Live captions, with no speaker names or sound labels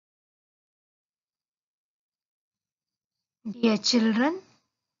Dear children,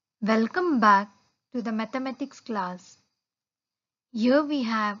 welcome back to the mathematics class. Here we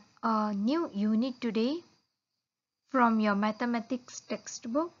have a new unit today from your mathematics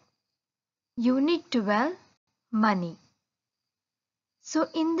textbook, Unit 12, Money. So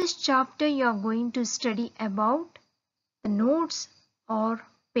in this chapter you are going to study about the notes or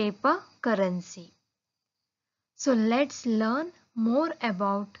paper currency. So let's learn more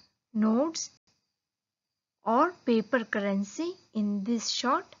about notes or paper currency in this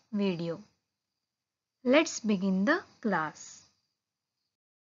short video. Let's begin the class.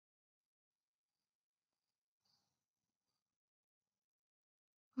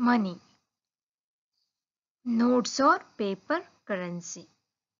 Money. Notes or paper currency.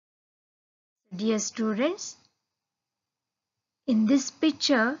 Dear students, in this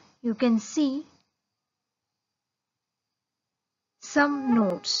picture you can see some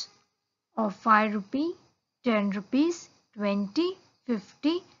notes of 5 rupee, 10 rupees, 20, 50,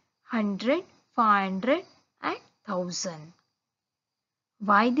 100, 500 and 1000.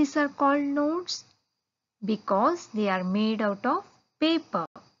 Why these are called notes? Because they are made out of paper.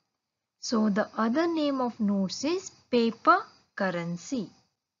 So the other name of notes is paper currency.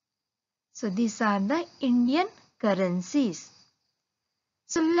 So these are the Indian currencies.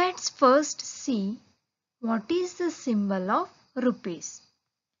 So let's first see what is the symbol of rupees.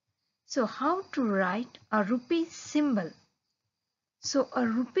 So how to write a rupee symbol? So a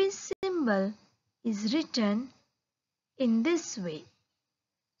rupee symbol is written in this way.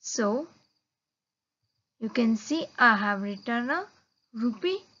 So you can see I have written a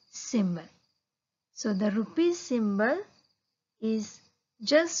rupee symbol. So the rupee symbol is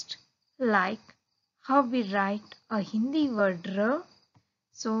just like how we write a Hindi word R.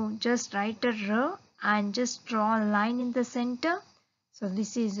 So just write a R and just draw a line in the center. So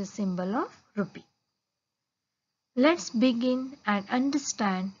this is the symbol of rupee. Let's begin and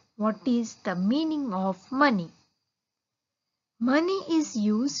understand what is the meaning of money. Money is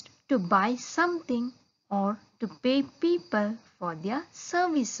used to buy something or to pay people for their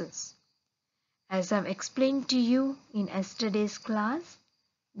services. As I've explained to you in yesterday's class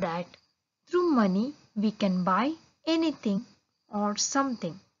that through money we can buy anything or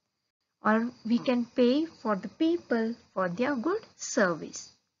something, or we can pay for the people for their good service.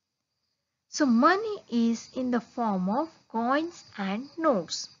 So money is in the form of coins and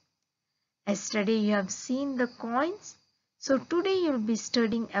notes. Yesterday you have seen the coins. So today you will be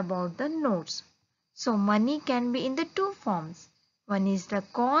studying about the notes. So money can be in the two forms. One is the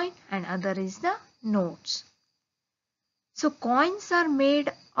coin and other is the notes. So coins are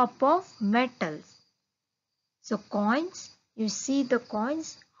made up of metals. So coins, you see the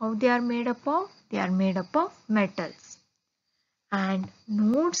coins, how they are made up of? They are made up of metals. And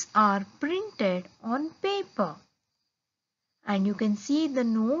notes are printed on paper. And you can see the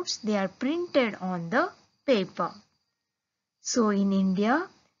notes, they are printed on the paper. So in India,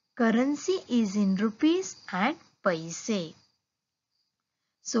 currency is in rupees and paise.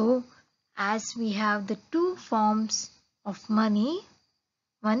 So as we have the two forms of money,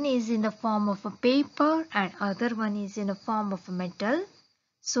 one is in the form of a paper and other one is in the form of a metal.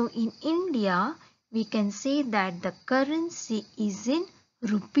 So in India, we can say that the currency is in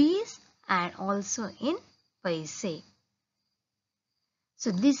rupees and also in paise.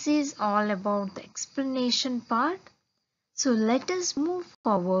 So this is all about the explanation part. So let us move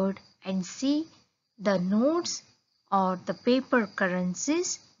forward and see the notes or the paper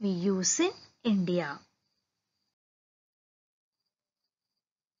currencies we use in India.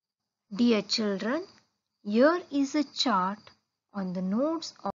 Dear children, here is a chart on the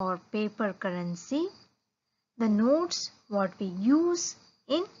notes or paper currency, the notes what we use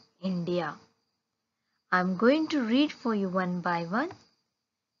in India. I am going to read for you one by one.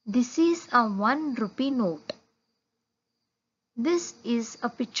 This is a 1 rupee note. This is a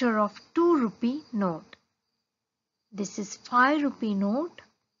picture of 2 rupee note. This is 5 rupee note.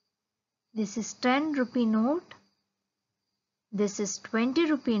 This is 10 rupee note. This is 20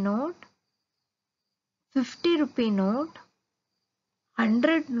 rupee note. 50 rupee note.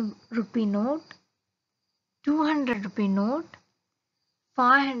 100 rupee note. 200 rupee note.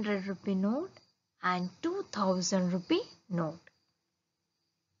 500 rupee note and 2000 rupee note.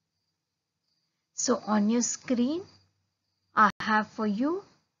 So on your screen I have for you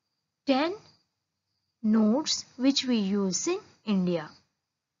 10 notes which we use in India.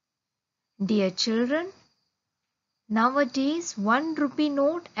 Dear children, nowadays 1 rupee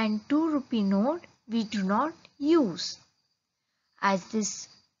note and 2 rupee note we do not use, as these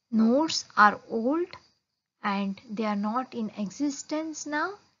notes are old and they are not in existence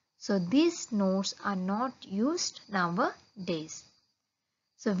now. So these notes are not used nowadays.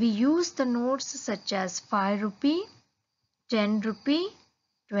 So we use the notes such as 5 rupee, 10 rupee,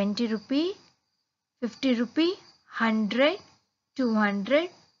 20 rupee, 50 rupee, 100, 200,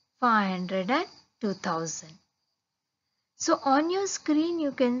 500 and 2000. So on your screen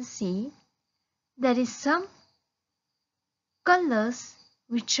you can see there is some colors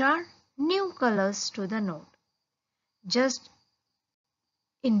which are new colors to the note. Just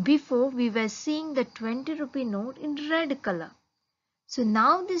in before we were seeing the 20 rupee note in red color. So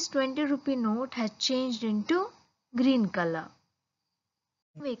now this 20 rupee note has changed into green color.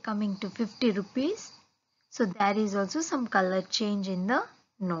 We're coming to 50 rupees. So there is also some color change in the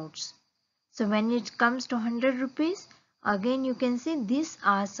notes. So when it comes to 100 rupees, again you can see these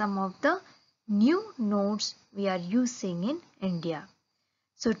are some of the new notes we are using in India.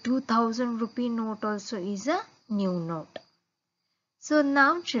 So 2000 rupee note also is a new note. So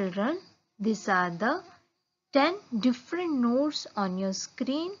now children, these are the 10 different notes on your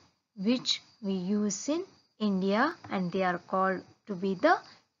screen which we use in India, and they are called to be the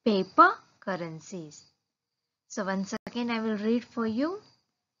paper currencies. So once again I will read for you.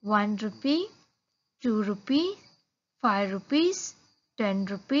 1 rupee, 2 rupee, 5 rupees, 10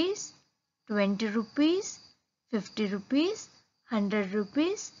 rupees, 20 rupees, 50 rupees, 100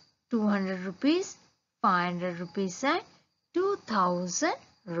 rupees, 200 rupees, 500 rupees and 2000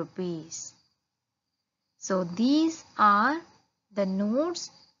 rupees. So these are the notes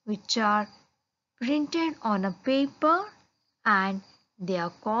which are printed on a paper and they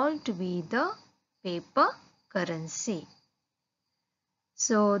are called to be the paper currency.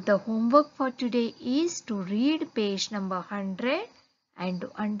 So the homework for today is to read page number 100 and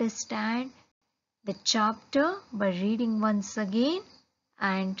to understand the chapter by reading once again,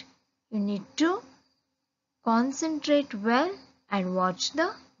 and you need to concentrate well and watch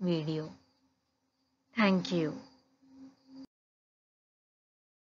the video. Thank you.